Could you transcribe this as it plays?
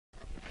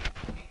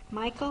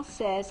Michael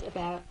says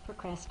about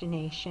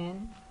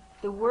procrastination,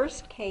 the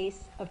worst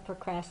case of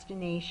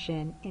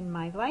procrastination in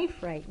my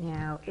life right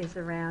now is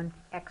around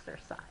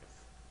exercise.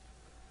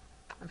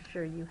 I'm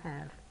sure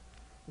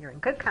you're in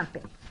good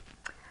company.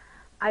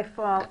 I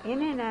fall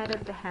in and out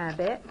of the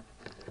habit,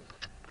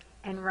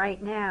 and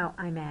right now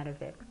I'm out of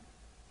it.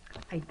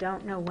 I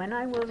don't know when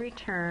I will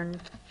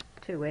return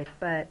to it,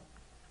 but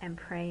I'm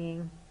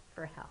praying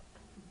for help.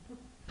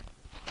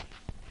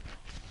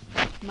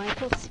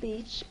 Michael's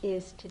speech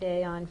is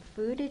today on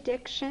food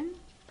addiction,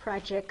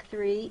 Project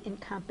 3,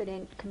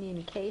 incompetent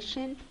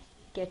communication,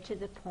 get to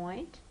the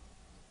point,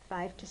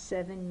 5 to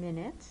 7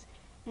 minutes.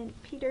 And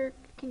Peter,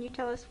 can you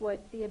tell us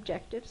what the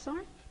objectives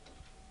are?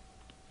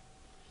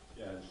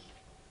 Yes.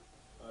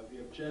 The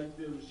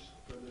objectives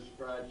for this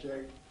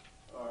project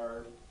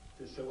are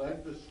to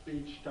select the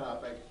speech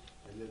topic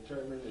and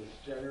determine its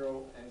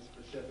general and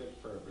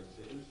specific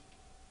purposes,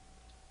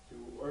 to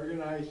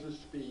organize the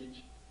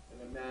speech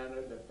in a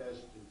manner that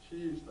best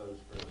achieves those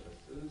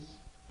purposes,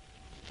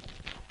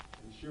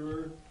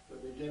 ensure the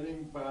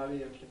beginning,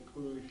 body, and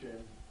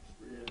conclusion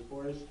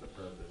reinforce the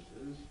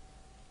purposes,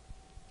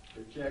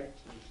 project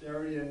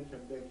sincerity and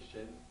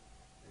conviction,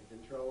 and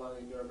control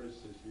any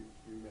nervousness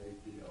you may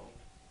feel,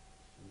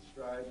 and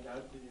strive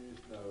not to use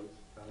notes.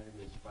 Time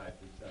is 5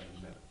 to 7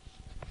 minutes.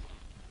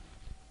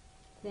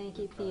 Thank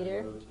you,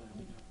 Peter.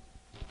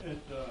 The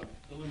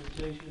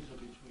limitations are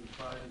between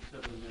 5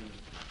 and 7 minutes.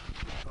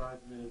 At 5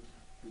 minutes,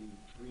 the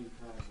green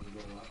card will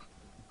go up.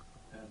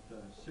 At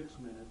 6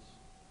 minutes,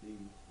 the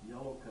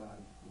yellow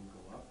card will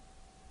go up.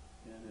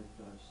 And at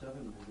 7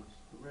 minutes,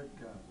 the red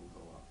card will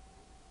go up.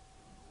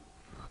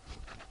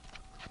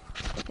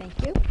 Thank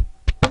you.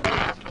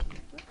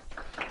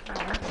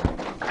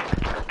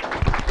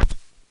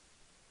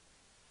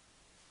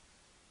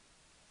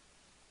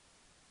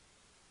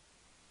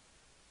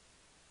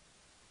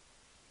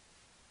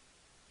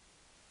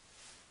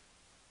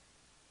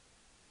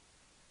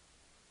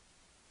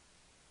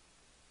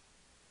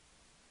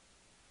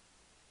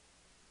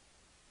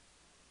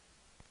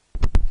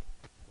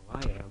 I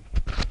am.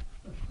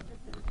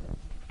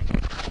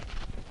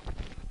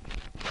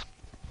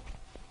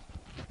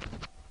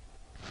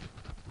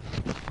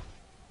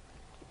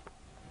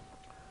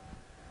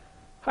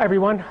 Hi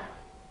everyone.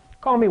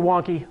 Call me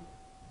wonky,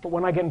 but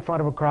when I get in front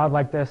of a crowd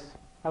like this,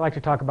 I like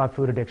to talk about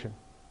food addiction.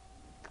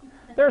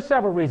 There are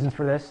several reasons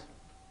for this.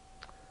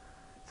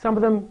 Some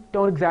of them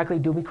don't exactly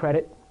do me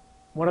credit.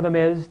 One of them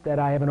is that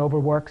I have an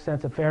overworked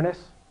sense of fairness,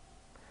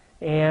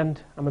 and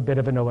I'm a bit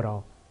of a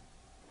know-it-all.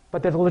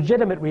 But there's a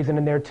legitimate reason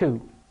in there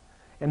too,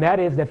 and that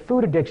is that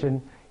food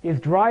addiction is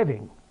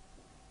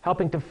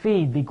helping to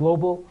feed the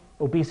global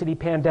obesity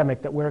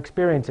pandemic that we're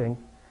experiencing.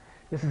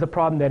 This is a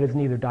problem that is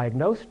neither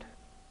diagnosed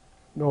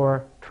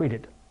nor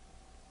treated.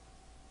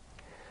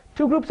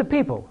 Two groups of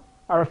people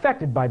are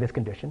affected by this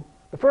condition.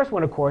 The first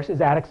one, of course, is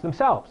addicts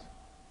themselves.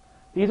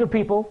 These are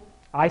people,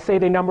 I say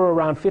they number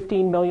around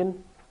 15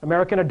 million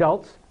American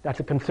adults. That's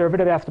a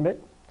conservative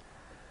estimate.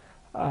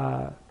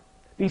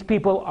 These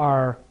people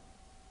are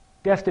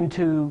destined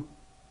to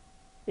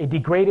a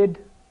degraded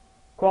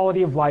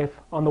quality of life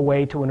on the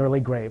way to an early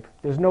grave.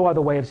 There's no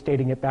other way of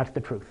stating it. That's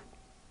the truth.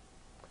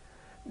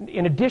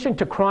 In addition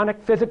to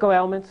chronic physical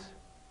ailments,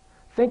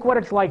 think what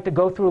it's like to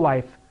go through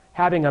life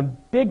having a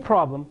big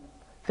problem,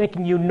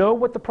 thinking you know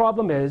what the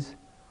problem is,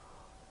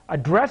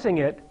 addressing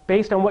it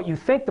based on what you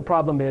think the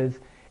problem is,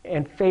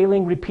 and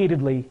failing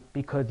repeatedly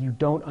because you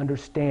don't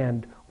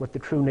understand what the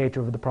true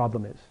nature of the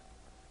problem is.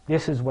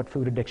 This is what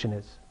food addiction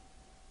is.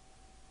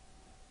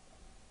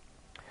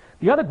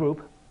 The other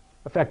group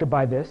affected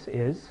by this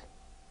is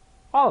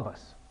all of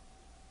us.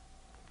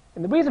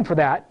 And the reason for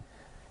that,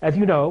 as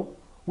you know,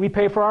 we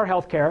pay for our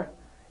health care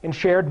in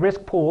shared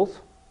risk pools.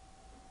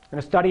 And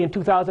a study in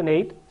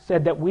 2008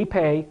 said that we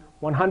pay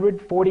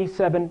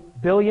 $147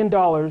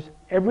 billion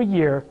every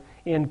year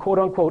in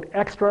quote-unquote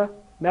extra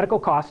medical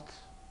costs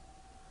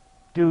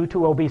due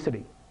to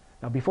obesity.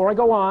 Now, before I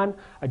go on,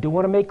 I do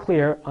want to make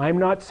clear I'm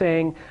not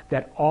saying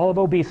that all of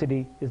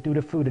obesity is due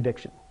to food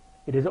addiction.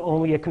 It is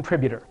only a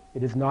contributor.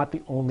 It is not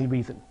the only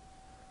reason.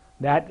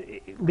 That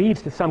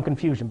leads to some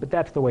confusion, but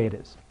that's the way it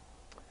is.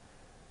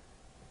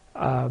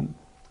 And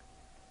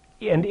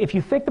if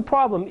you think the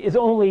problem is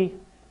only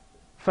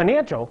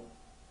financial,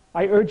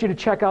 I urge you to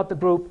check out the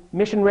group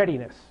Mission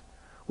Readiness,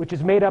 which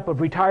is made up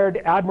of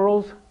retired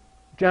admirals,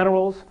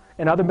 generals,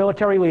 and other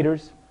military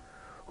leaders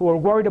who are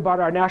worried about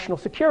our national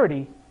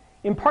security,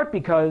 in part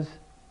because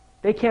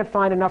they can't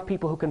find enough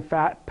people who can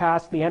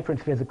pass the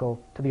entrance physical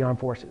to the armed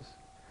forces.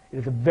 It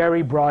is a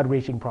very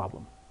broad-reaching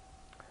problem.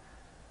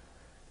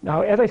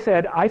 Now, as I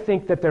said, I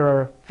think that there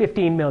are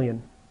 15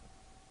 million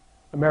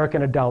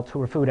American adults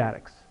who are food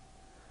addicts.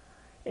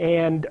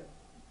 And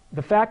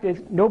the fact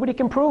is, nobody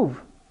can prove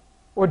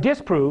or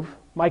disprove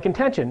my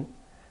contention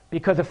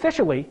because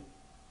officially,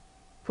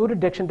 food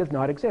addiction does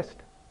not exist.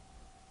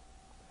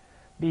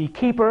 The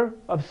keeper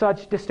of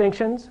such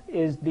distinctions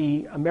is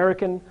the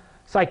American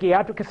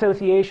Psychiatric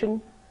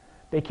Association.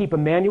 They keep a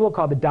manual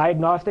called the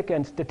Diagnostic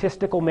and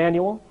Statistical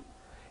Manual.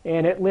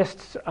 and it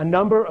lists a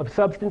number of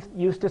substance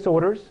use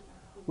disorders,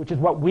 which is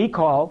what we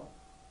call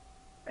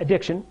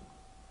addiction.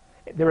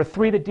 There are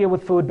 3 that deal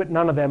with food, but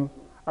none of them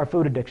are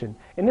food addiction.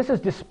 And this is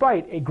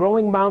despite a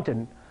growing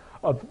mountain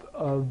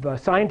of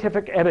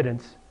scientific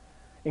evidence,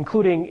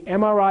 including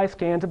MRI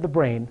scans of the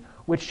brain,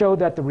 which show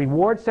that the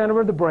reward center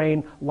of the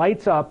brain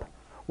lights up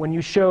when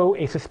you show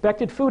a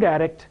suspected food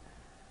addict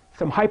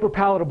some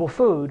hyperpalatable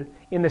food,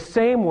 in the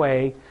same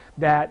way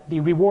that the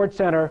reward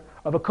center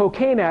of a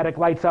cocaine addict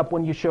lights up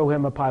when you show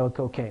him a pile of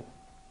cocaine.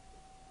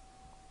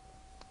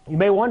 You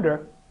may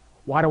wonder,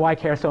 why do I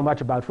care so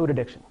much about food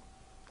addiction?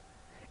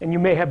 And you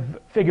may have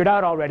figured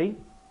out already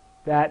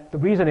that the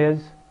reason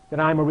is that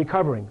I'm a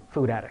recovering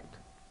food addict.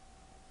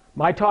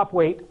 My top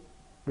weight,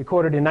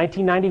 recorded in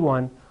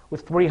 1991,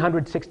 was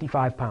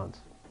 365 pounds.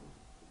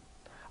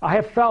 I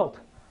have felt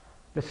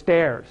the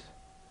stares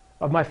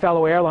of my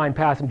fellow airline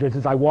passengers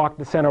as I walked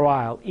the center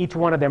aisle, each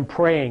one of them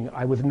praying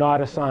I was not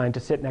assigned to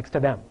sit next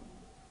to them.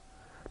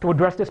 To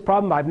address this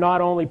problem, I've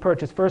not only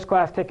purchased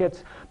first-class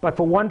tickets, but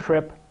for one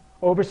trip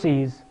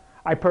overseas,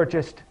 I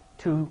purchased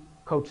 2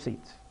 coach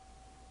seats.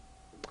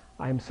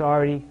 I am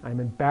sorry, I'm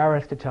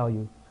embarrassed to tell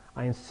you,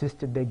 I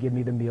insisted they give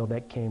me the meal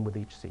that came with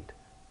each seat.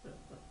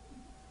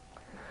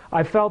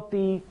 I felt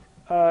the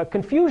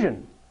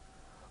confusion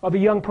of a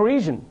young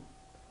Parisian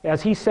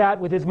as he sat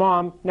with his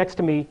mom next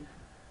to me,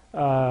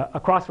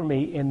 across from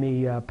me in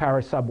the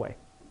Paris subway.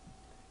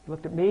 He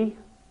looked at me,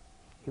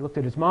 he looked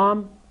at his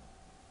mom,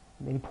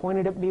 and then he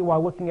pointed at me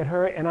while looking at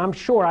her, and I'm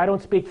sure, I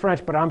don't speak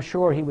French, but I'm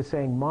sure he was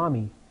saying,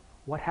 "Mommy,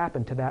 what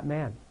happened to that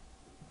man?"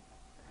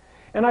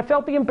 And I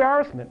felt the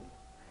embarrassment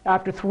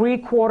after 3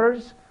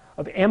 quarters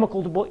of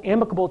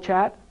amicable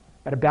chat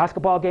at a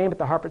basketball game at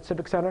the Hartford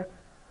Civic Center.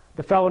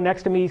 The fellow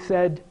next to me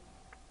said,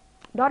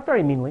 not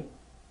very meanly,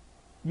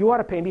 "You ought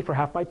to pay me for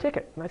half my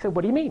ticket." And I said,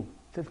 "What do you mean?"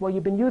 He says, "Well,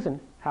 you've been using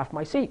half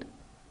my seat."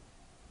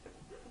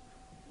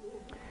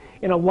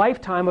 In a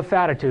lifetime of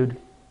fatitude,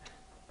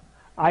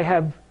 I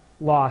have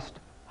lost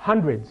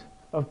hundreds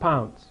of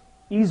pounds,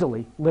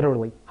 easily,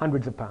 literally,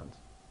 hundreds of pounds.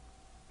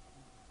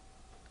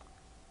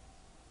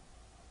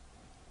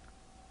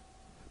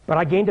 But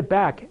I gained it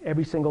back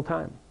every single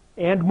time,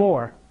 and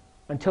more,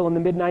 until in the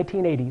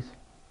mid-1980s,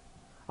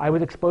 I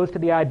was exposed to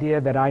the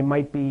idea that I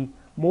might be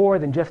more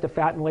than just a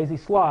fat and lazy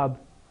slob,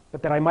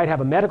 but that I might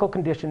have a medical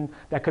condition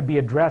that could be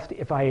addressed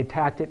if I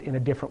attacked it in a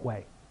different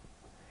way.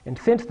 And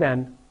since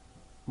then,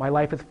 my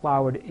life has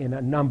flowered in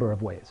a number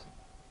of ways.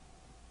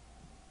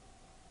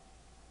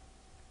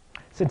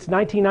 Since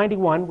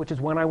 1991, which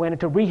is when I went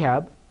into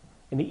rehab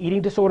in the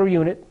eating disorder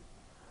unit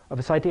of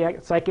a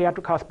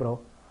psychiatric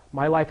hospital,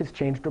 my life has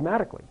changed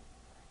dramatically.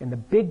 And the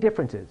big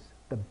difference is,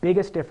 the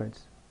biggest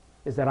difference,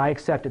 is that I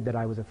accepted that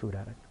I was a food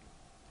addict.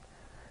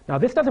 Now,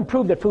 this doesn't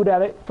prove that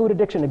food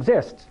addiction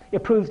exists.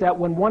 It proves that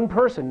when one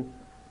person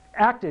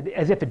acted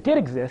as if it did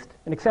exist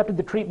and accepted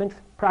the treatments,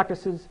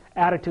 practices,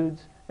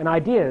 attitudes, and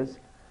ideas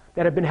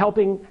that have been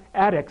helping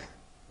addicts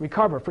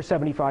recover for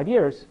 75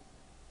 years,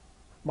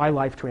 my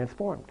life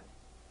transformed.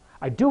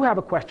 I do have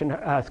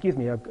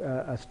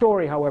a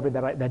story, however,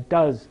 that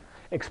does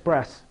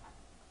express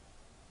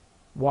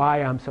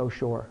why I'm so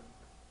sure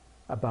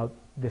about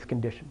this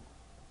condition.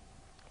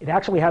 It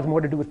actually has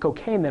more to do with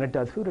cocaine than it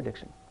does food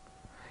addiction.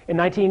 In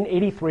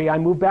 1983, I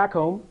moved back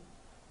home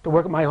to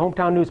work at my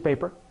hometown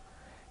newspaper,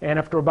 and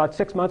after about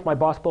 6 months, my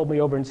boss pulled me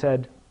over and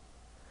said,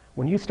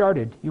 "When you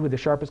started, you were the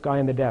sharpest guy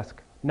on the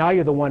desk. Now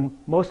you're the one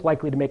most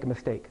likely to make a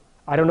mistake.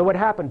 I don't know what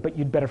happened, but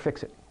you'd better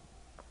fix it."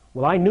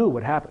 Well, I knew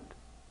what happened.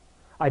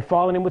 I'd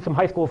fallen in with some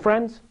high school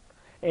friends,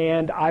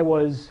 and I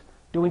was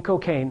doing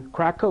cocaine,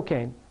 crack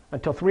cocaine,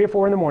 until 3 or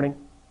 4 in the morning,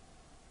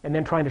 and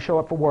then trying to show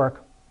up for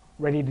work,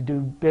 ready to do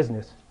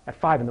business at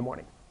 5 in the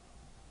morning.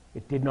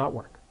 It did not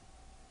work.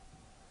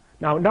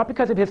 Now, not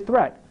because of his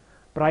threat,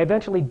 but I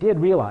eventually did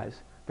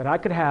realize that I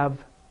could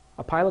have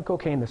a pile of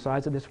cocaine the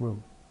size of this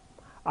room.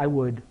 I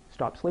would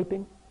stop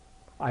sleeping,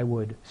 I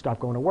would stop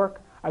going to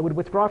work, I would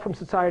withdraw from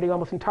society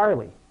almost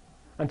entirely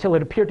until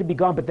it appeared to be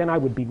gone, but then I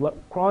would be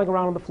crawling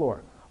around on the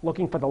floor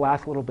looking for the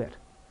last little bit.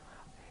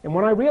 And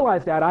when I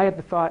realized that, I had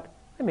the thought,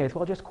 I may as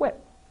well just quit.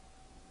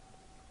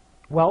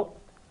 Well,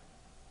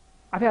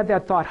 I've had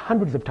that thought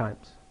hundreds of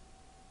times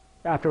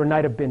after a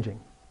night of binging.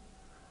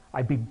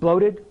 I'd be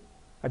bloated,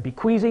 I'd be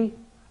queasy,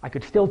 I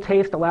could still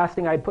taste the last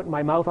thing I'd put in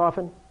my mouth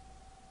often,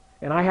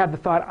 and I had the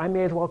thought, I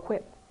may as well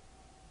quit.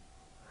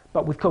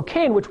 But with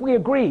cocaine, which we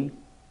agree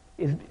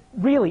is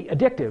really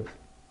addictive,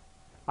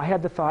 I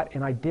had the thought,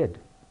 and I did.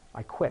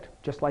 I quit,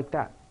 just like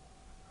that.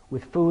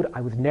 With food,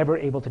 I was never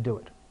able to do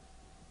it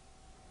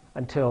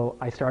until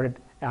I started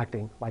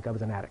acting like I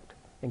was an addict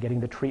and getting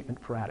the treatment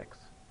for addicts.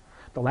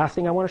 The last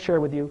thing I want to share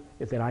with you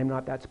is that I'm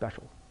not that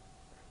special.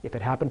 If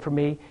it happened for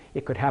me,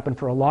 it could happen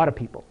for a lot of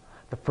people.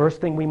 The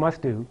first thing we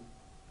must do,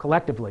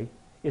 collectively,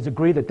 is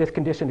agree that this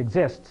condition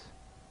exists.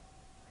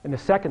 And the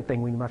second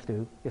thing we must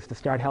do is to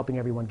start helping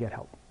everyone get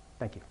help.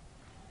 Thank you.